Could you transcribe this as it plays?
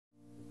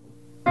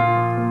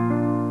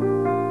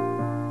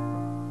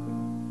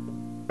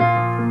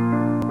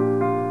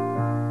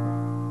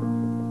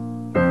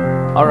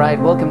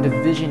Alright, welcome to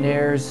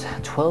Visionaires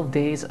 12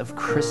 Days of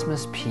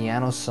Christmas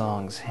Piano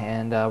Songs,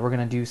 and we're going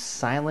to do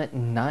Silent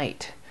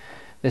Night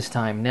this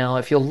time. Now,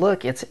 if you'll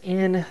look, it's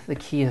in the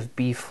key of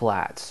B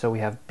flat. So we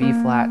have B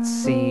flat,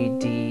 C,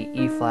 D,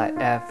 E flat,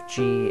 F,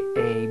 G,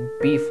 A,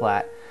 B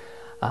flat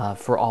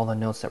for all the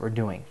notes that we're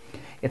doing.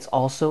 It's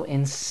also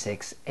in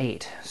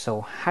 6/8.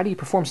 So how do you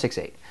perform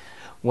 6/8?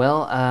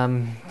 Well,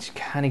 to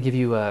kind of give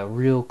you a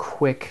real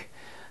quick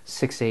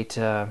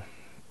 6/8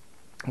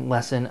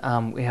 lesson,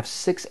 we have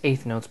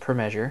 6/8 notes per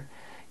measure.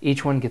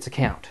 Each one gets a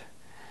count.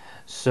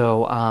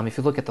 So if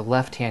you look at the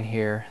left hand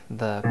here,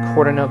 the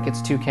quarter note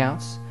gets 2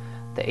 counts,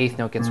 the eighth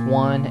note gets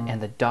 1,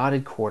 and the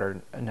dotted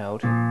quarter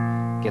note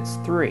gets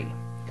 3.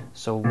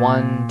 So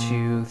 1,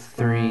 2,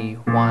 3,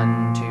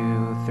 1,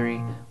 2,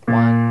 3,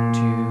 1,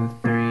 2,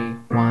 3,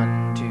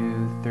 1,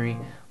 2, 3,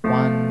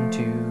 1,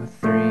 2,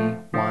 3,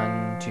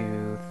 1,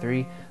 2,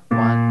 3,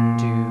 1,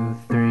 2,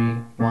 3,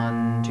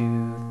 1,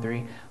 2,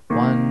 3,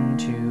 1,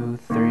 2,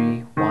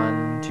 3,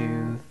 1,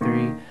 2,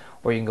 3,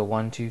 or you can go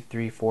 1, 2,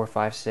 3, 4,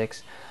 5,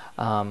 6,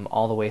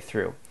 all the way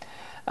through.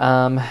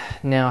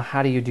 Now,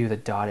 how do you do the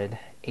dotted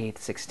 8th,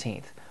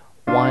 16th?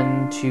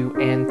 1, 2,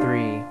 and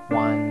 3,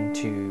 1,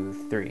 2,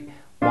 3,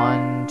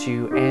 1,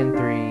 2, and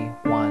 3,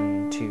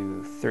 1,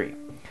 2, 3.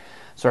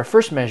 So our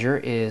first measure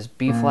is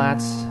B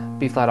flat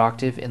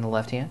octave in the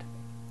left hand,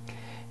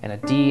 and a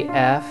D,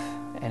 F,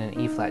 and an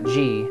E flat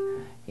G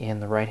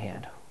in the right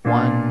hand.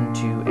 1,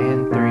 2,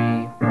 and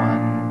 3,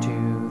 1,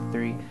 2,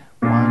 3,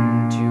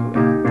 1, 2,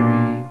 and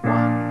 3,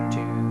 1,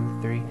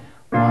 2, 3,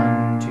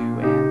 1, 2,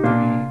 and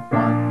 3,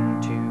 1,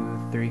 2,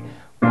 3,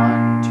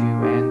 1, 2,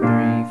 and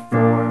 3,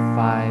 4,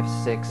 5,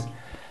 6.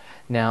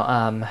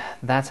 Now,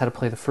 that's how to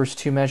play the first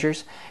 2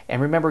 measures.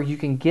 And remember, you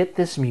can get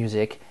this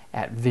music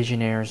at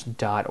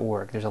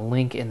visionaires.org. There's a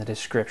link in the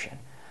description.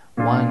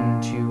 1,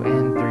 2,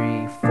 and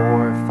 3,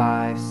 4,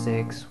 5,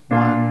 6,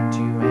 1,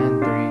 2,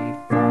 and 3,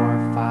 4,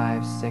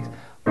 5, 6,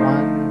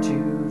 1,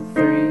 2,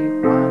 3,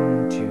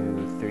 1,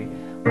 2, 3,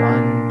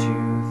 1,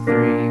 2,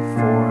 3,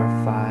 4,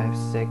 5,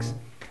 6,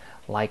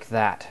 like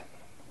that.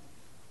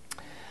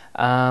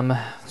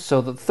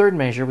 So the third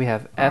measure, we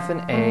have F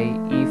and A,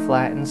 E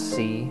flat and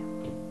C.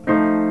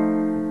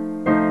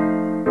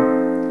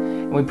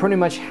 And we pretty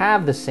much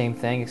have the same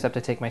thing, except I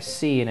take my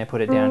C and I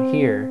put it down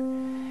here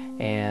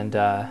and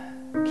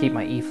keep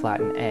my E flat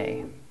and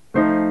A,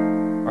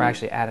 or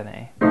actually add an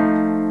A.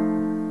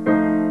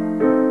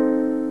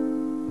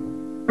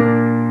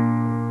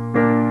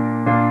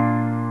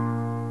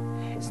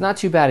 It's not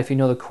too bad if you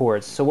know the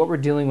chords. So what we're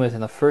dealing with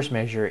in the first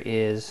measure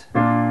is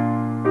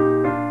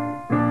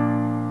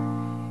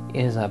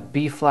a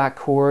B flat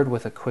chord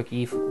with a quick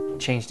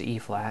change to E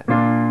flat.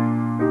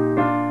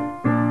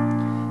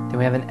 Then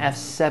we have an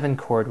F7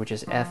 chord, which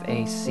is F,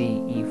 A,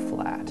 C, E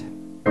flat.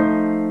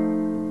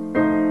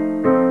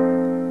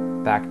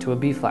 Back to a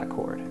B flat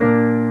chord.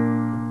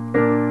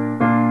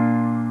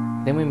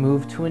 Then we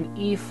move to an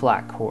E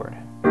flat chord.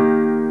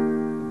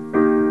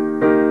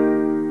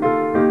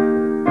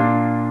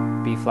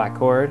 B flat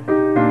chord.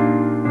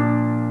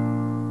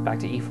 Back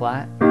to E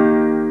flat.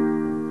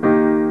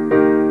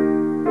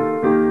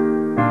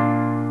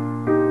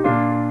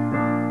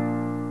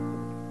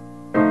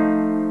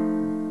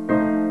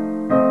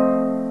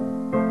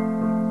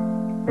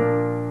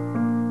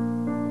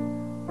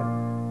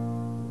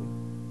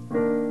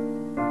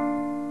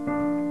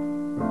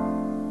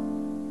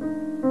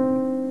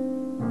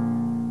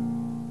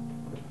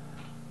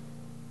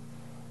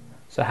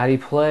 So how do you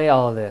play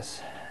all of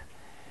this?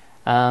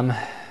 We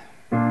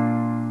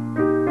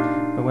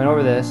went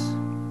over this.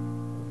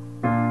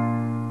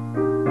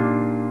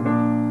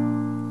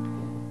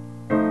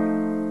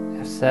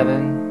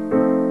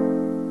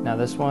 F7. Now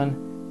this one,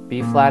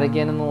 B flat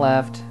again in the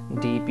left,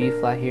 D, B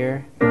flat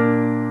here,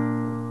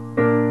 and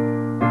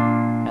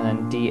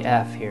then D,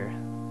 F here.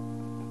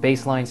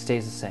 Bass line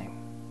stays the same.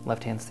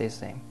 Left hand stays the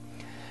same.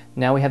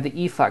 Now we have the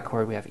E flat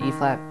chord. We have E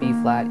flat, B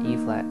flat, E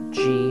flat,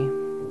 G.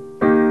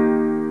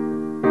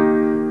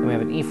 We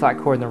have an E flat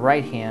chord in the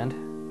right hand,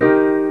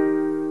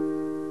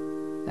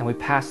 and we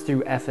pass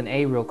through F and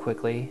A real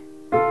quickly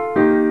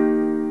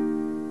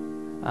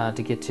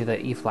to get to the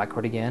E flat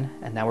chord again,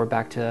 and now we're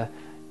back to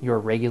your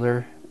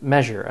regular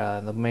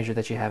measure, the measure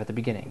that you have at the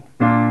beginning.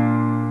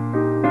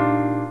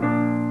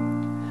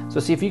 So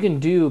see if you can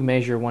do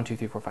measure 1, 2,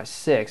 3, 4, 5,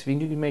 6. If you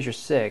can do measure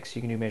 6,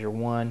 you can do measure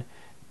 1,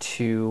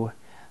 2.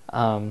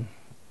 So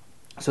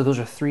those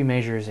are 3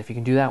 measures. If you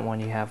can do that one,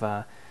 you have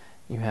a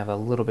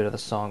little bit of the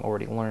song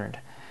already learned.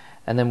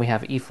 And then we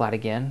have E flat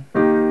again.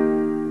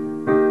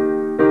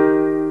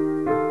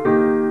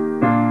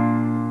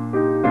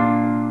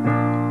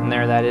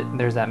 And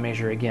there's that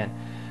measure again.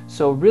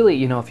 So really,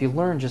 you know, if you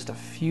learn just a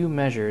few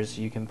measures,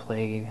 you can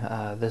play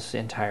this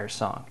entire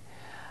song.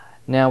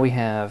 Now we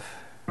have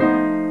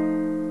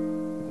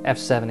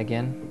F7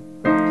 again.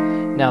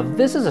 Now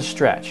this is a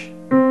stretch.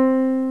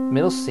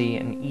 Middle C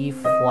and E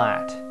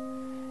flat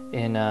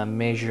in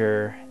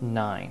measure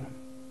 9.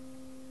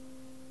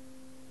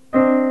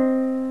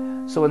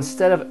 So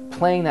instead of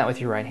playing that with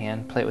your right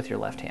hand, play it with your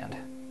left hand.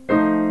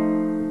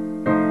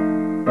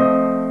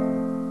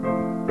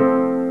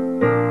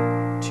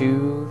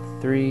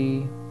 3,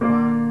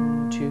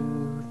 1,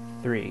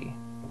 2, 3.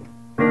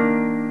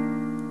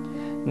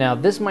 Now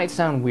this might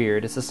sound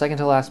weird. It's the second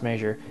to last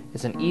measure.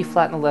 It's an E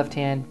flat in the left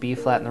hand, B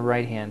flat in the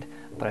right hand,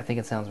 but I think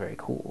it sounds very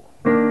cool.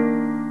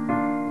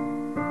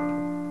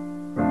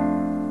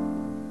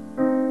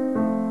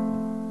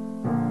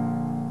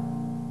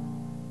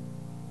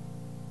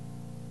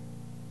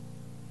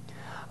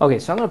 Okay,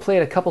 so I'm going to play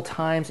it a couple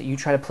times. You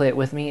try to play it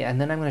with me, and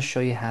then I'm going to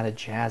show you how to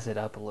jazz it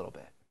up a little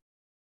bit.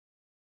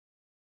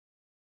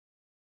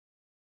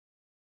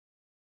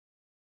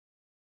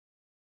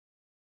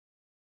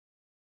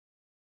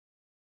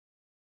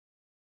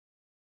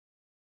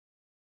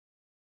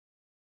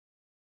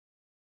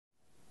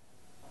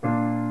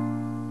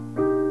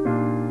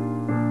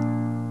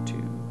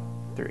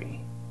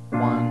 Three.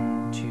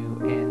 1, 2,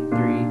 and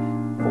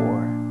 3,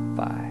 4,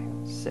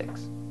 5,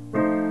 6.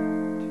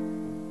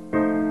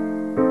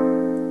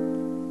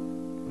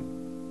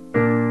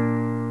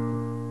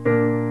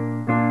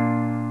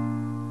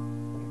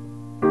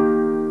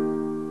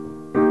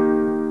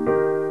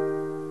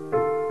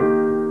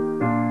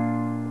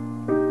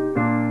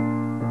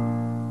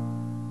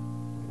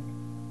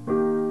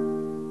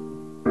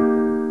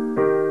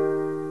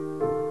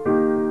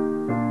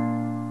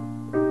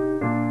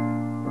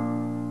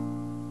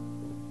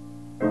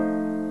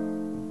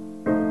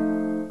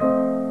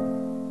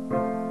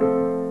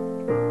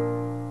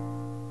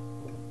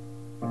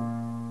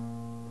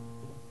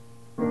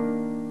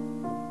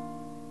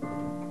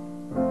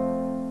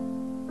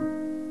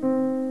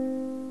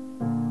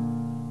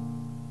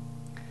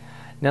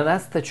 Now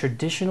that's the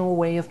traditional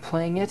way of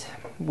playing it,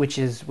 which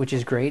is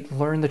great.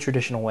 Learn the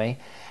traditional way,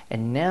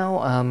 and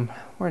now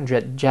we're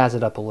gonna jazz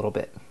it up a little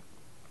bit.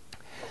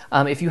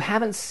 If you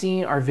haven't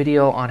seen our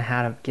video on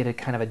how to get a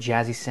kind of a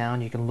jazzy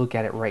sound, you can look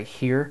at it right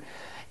here,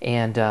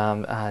 and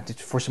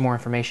for some more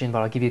information. But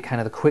I'll give you kind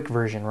of the quick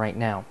version right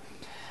now.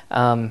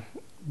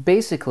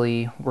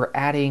 Basically, we're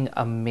adding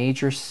a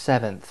major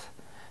seventh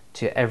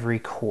to every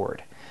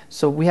chord.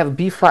 So we have a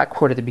B flat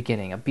chord at the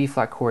beginning. A B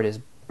flat chord is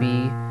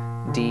B,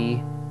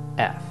 D,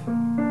 F,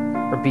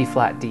 or B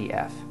flat, D,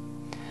 F.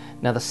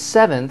 Now the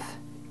seventh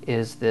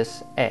is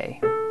this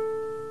A,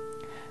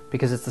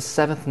 because it's the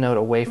seventh note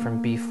away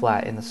from B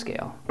flat in the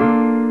scale.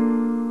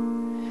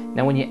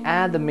 Now when you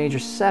add the major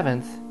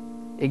seventh,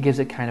 it gives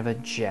it kind of a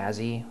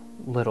jazzy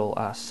little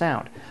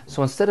sound.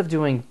 So instead of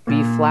doing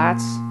B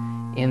flats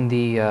in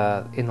the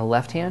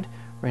left hand,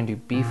 we're going to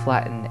do B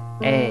flat and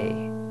A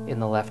in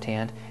the left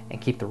hand and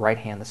keep the right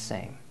hand the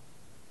same.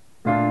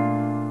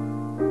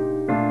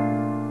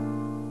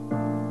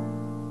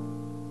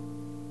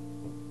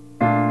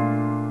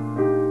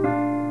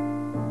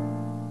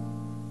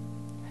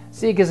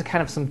 See, it gives it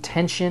kind of some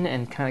tension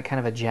and kind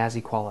of a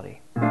jazzy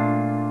quality.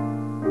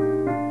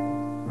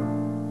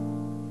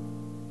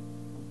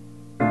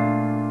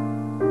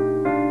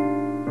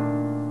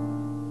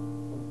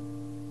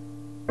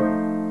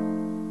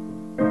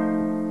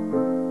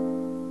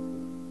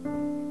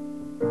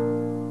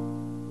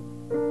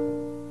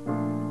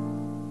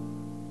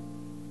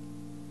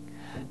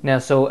 Now,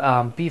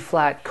 so B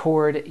flat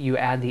chord, you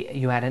add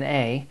an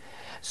A.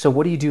 So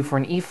what do you do for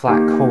an E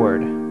flat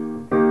chord?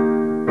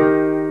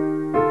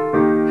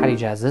 How do you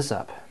jazz this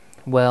up?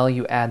 Well,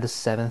 you add the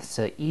seventh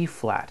to E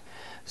flat.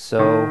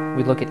 So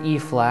we look at E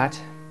flat,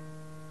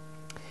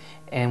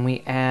 and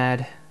we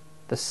add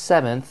the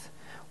seventh,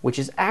 which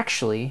is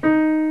actually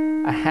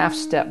a half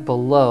step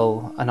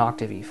below an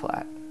octave E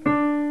flat.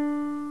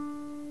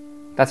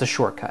 That's a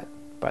shortcut,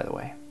 by the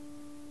way.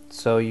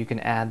 So you can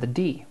add the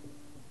D.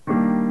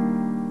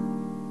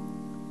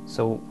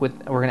 So we're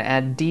going to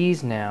add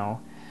D's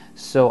now.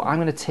 So I'm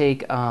going to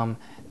take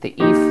the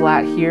E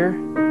flat here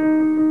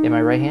in my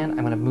right hand. I'm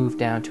going to move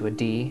down to a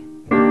D.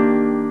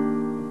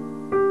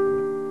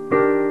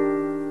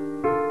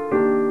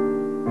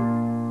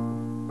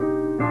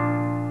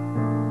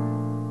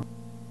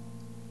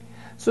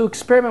 So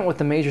experiment with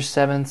the major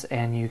sevenths,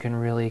 and you can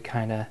really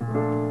kind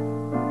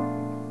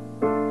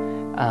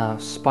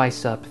of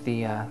spice up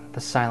the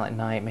Silent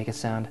Night, make it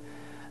sound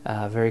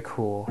very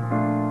cool.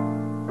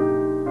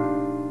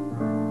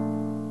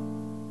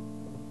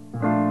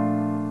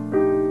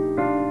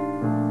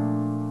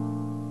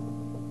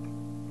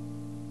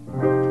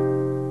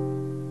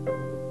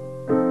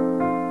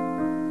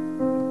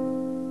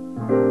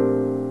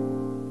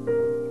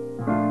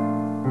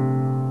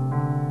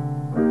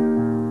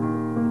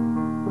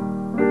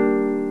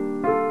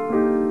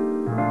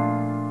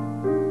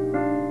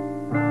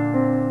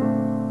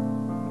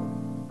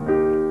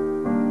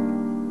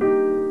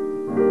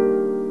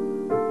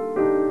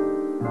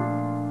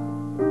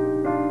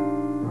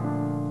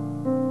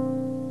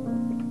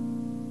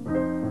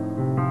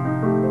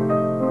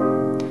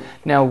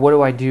 Now, what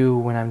do I do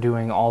when I'm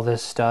doing all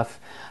this stuff?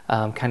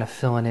 Kind of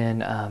filling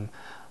in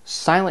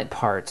silent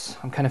parts.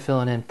 I'm kind of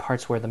filling in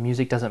parts where the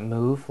music doesn't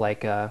move,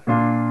 like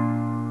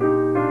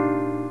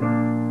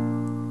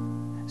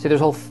see,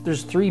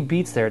 there's 3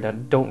 beats there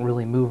that don't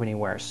really move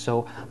anywhere.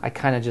 So I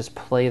kind of just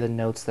play the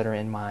notes that are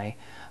in my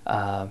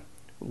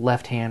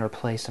left hand, or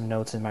play some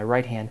notes in my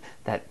right hand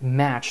that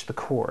match the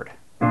chord.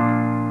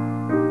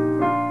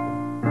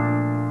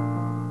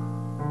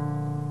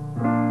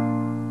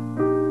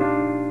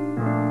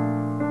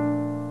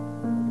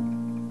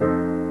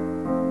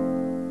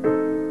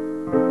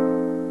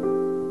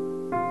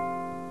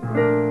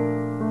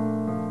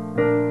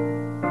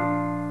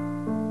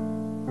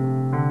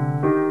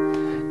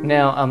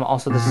 Now,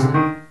 also this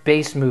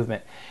bass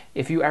movement.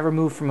 If you ever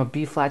move from a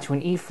B flat to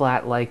an E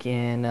flat, like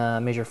in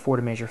measure 4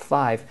 to measure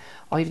 5,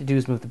 all you have to do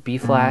is move the B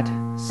flat,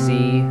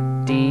 C,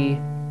 D,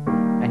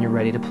 and you're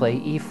ready to play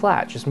E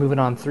flat. Just move it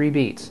on 3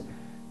 beats.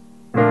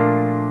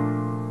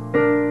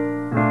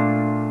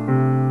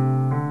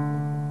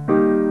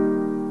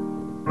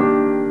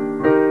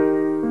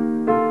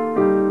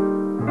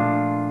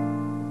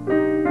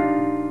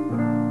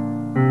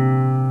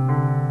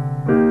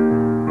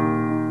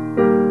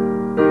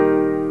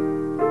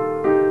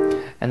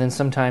 And then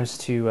sometimes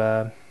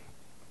to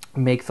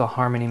make the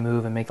harmony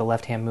move and make the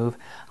left hand move,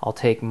 I'll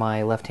take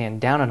my left hand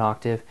down an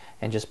octave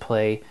and just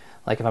play,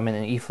 like if I'm in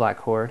an E flat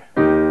chord,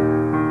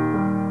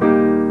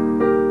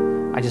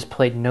 I just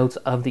played notes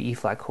of the E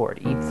flat chord.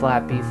 E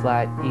flat, B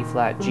flat, E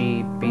flat,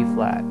 G, B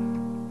flat.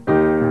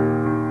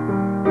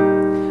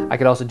 I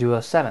could also do a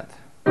 7th.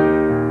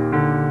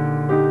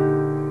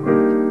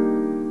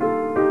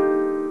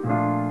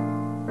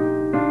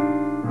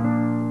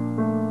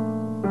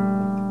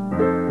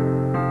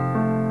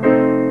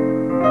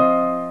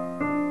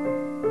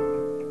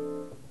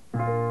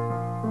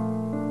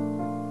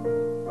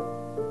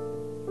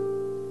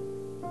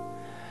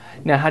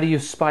 Now, how do you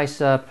spice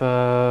up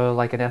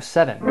like an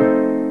F7?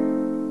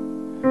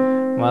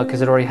 Well,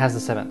 because it already has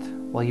the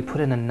 7th. Well, you put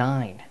in a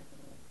 9.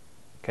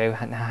 Okay,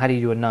 how do you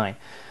do a 9?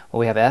 Well,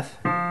 we have F,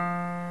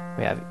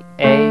 we have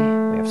A,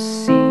 we have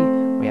C,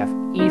 we have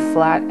E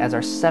flat as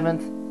our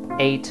 7th,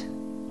 8,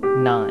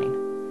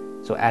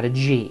 9. So add a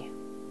G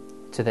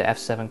to the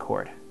F7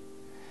 chord.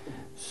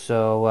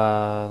 So,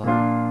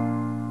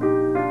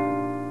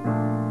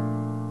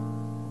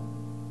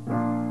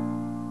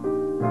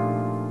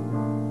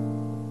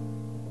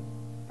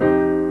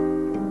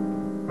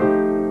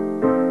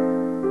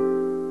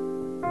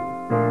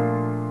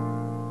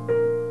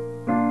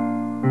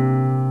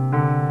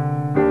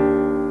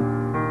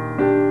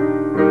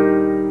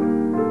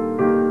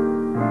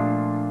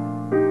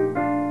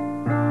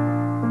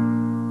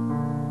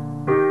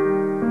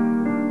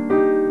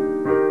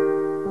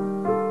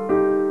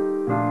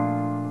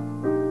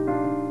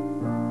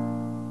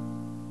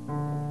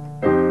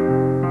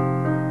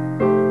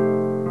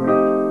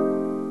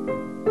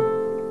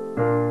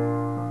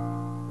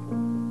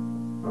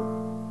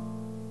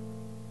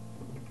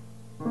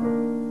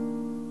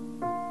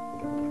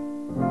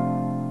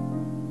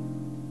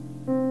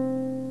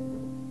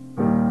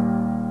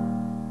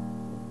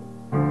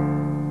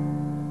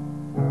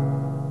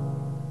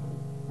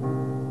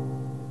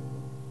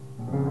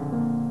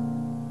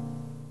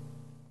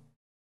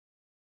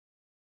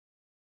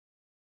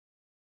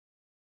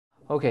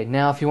 okay,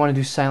 now if you want to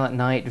do Silent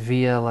Night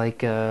via like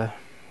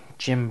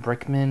Jim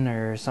Brickman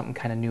or something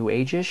kind of new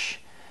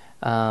age-ish,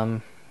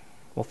 well,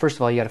 first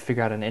of all, you got to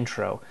figure out an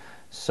intro.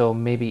 So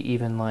maybe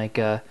even like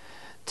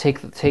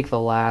take the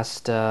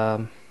last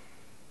 2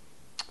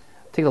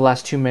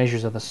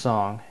 measures of the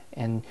song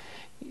and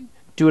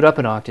do it up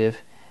an octave,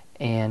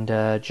 and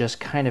just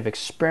kind of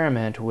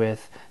experiment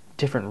with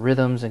different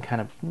rhythms and kind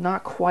of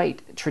not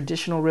quite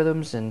traditional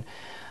rhythms, and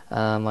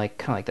like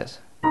kind of like this.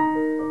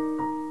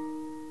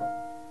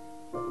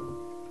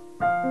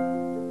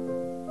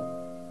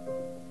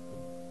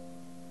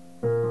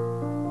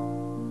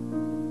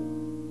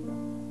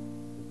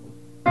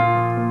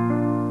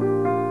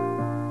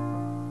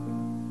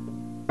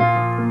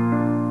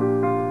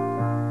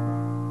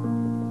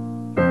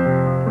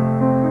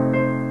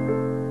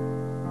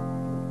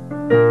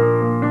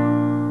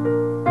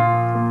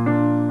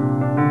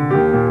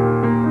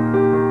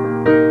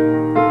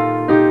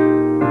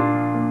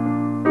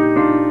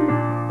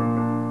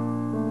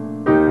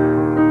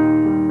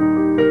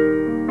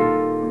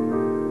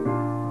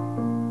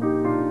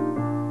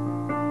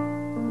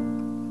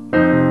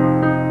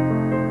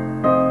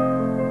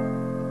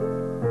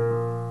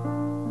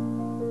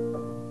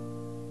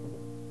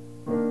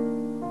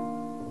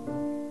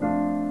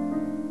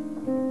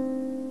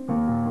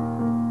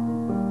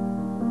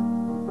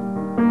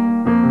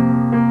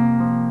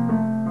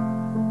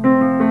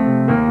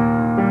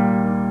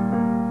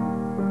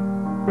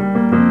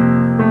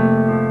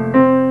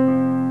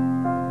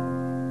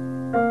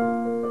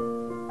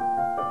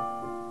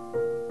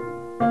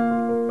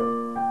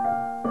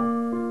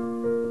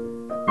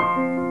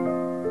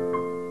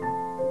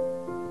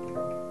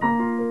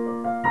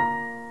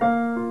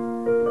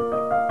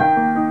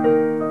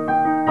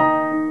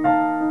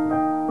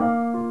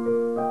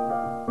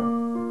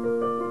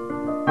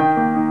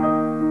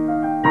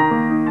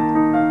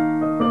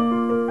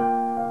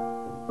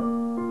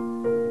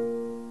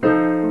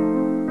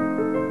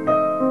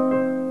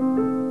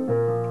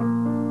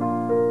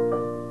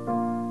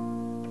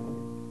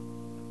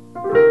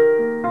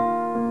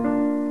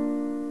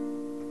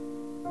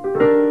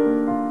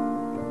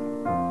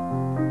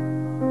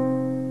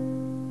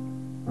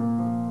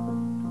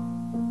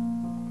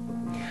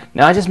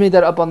 Now I just made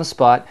that up on the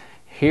spot.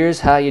 Here's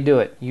how you do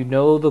it. You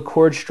know the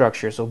chord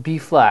structure, so B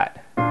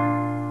flat.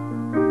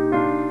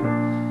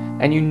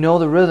 And you know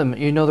the rhythm,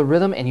 and you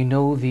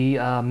know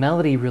the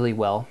melody really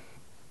well.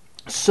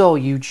 So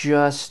you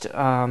just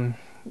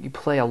you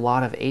play a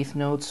lot of eighth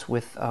notes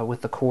with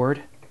the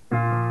chord,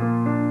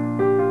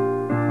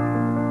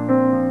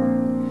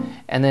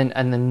 and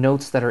the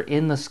notes that are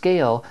in the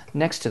scale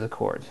next to the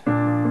chords.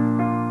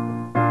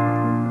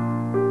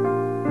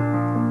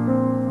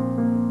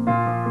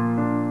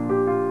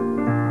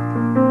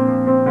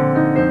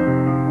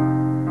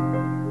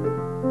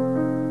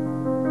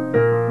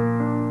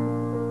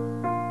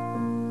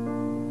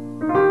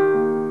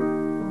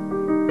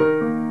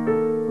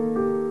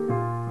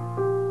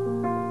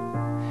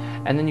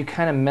 And then you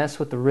kind of mess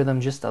with the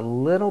rhythm just a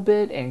little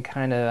bit and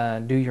kind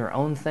of do your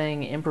own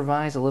thing,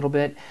 improvise a little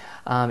bit.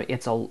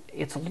 It's a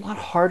lot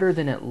harder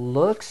than it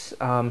looks.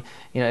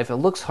 If it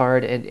looks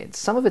hard,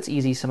 some of it's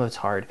easy, some of it's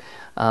hard.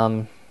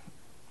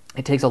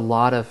 It takes a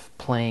lot of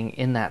playing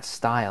in that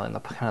style, in the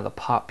kind of the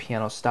pop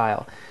piano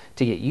style,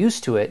 to get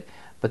used to it.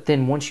 But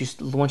then once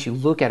you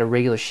look at a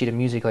regular sheet of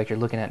music like you're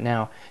looking at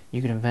now,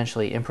 you can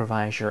eventually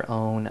improvise your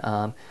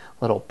own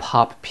little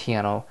pop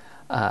piano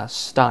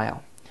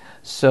style.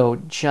 So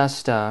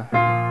just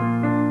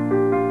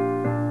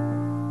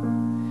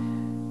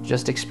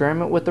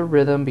experiment with the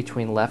rhythm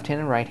between left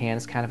hand and right hand.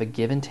 It's kind of a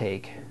give and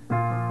take.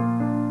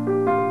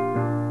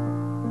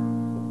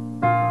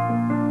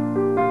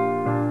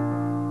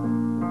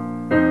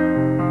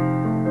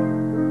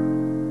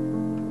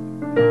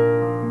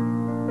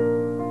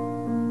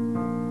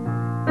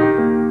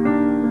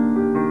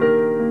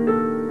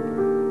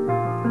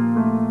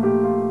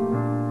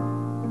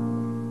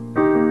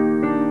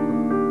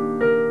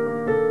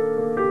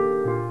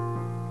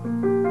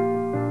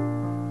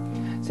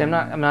 See,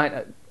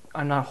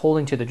 I'm not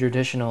holding to the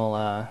traditional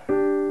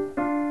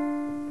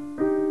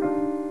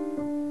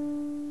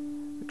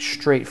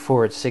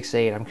straightforward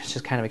 6/8. I'm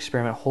just kind of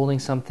experiment, holding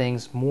some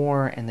things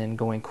more and then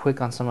going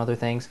quick on some other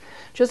things.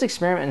 Just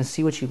experiment and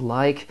see what you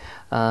like.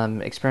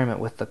 Experiment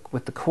with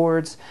the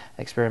chords.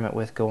 Experiment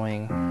with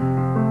going.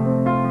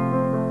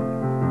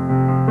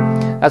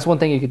 That's one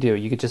thing you could do.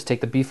 You could just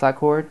take the B flat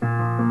chord.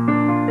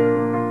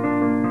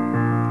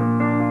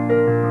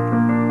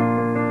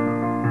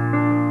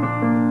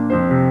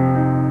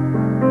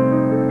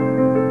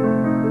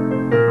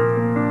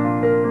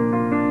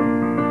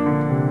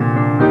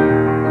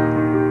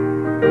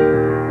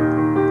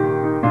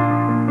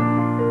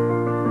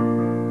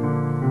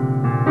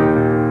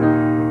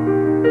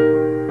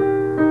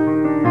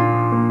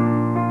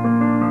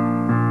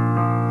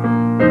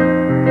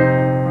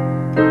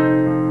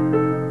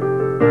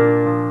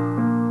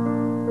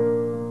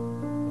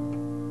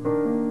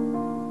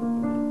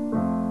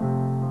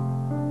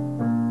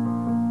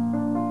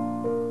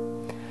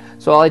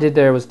 So all I did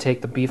there was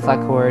take the B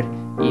flat chord,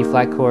 E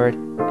flat chord,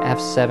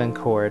 F7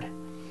 chord,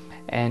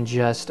 and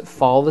just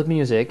follow the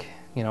music.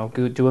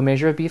 Do a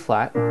measure of B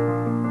flat.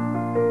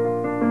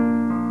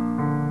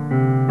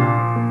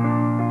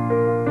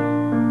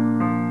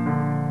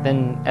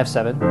 Then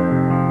F7.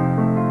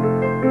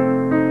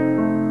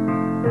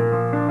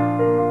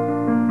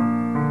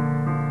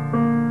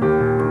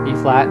 E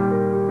flat,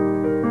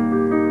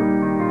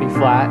 B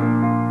flat.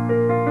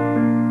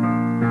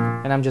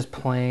 And I'm just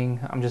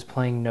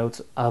playing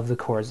notes of the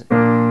chords. If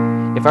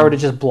I were to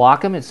just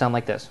block them, it'd sound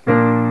like this.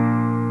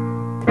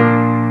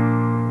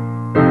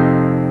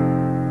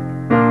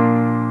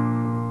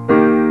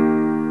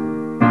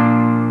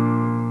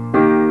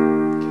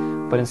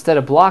 But instead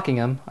of blocking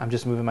them, I'm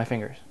just moving my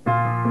fingers.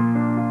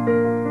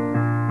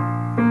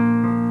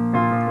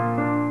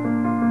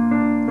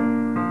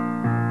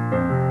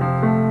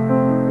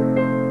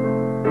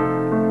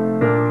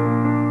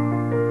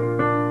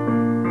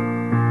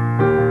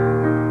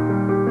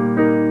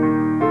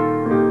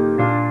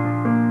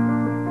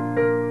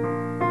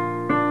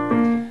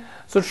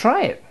 So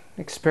try it,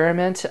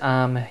 experiment.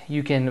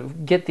 You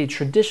can get the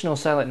traditional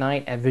Silent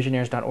Night at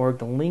visionaires.org.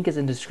 The link is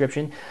in the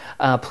description.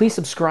 Please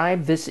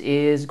subscribe. This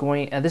is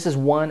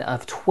one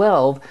of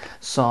 12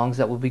 songs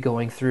that we'll be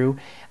going through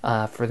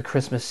for the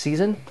Christmas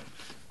season.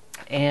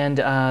 And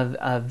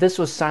this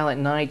was Silent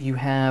Night. You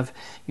have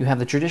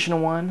the traditional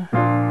one.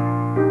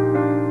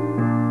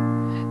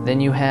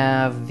 Then you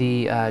have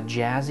the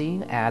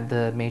jazzy. Add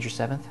the major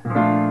seventh.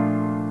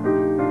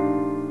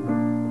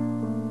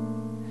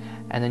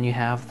 And then you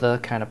have the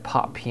kind of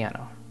pop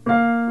piano.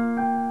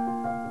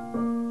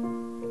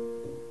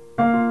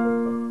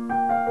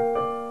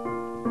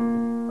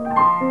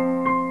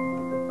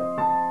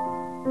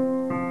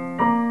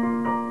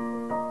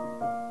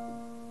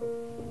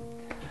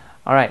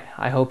 All right,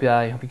 I hope you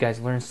guys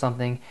learned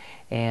something.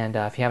 And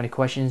if you have any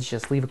questions,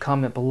 just leave a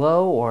comment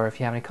below. Or if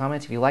you have any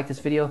comments, if you like this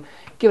video,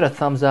 give it a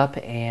thumbs up.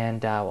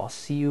 And I'll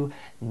see you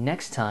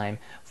next time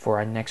for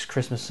our next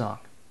Christmas song.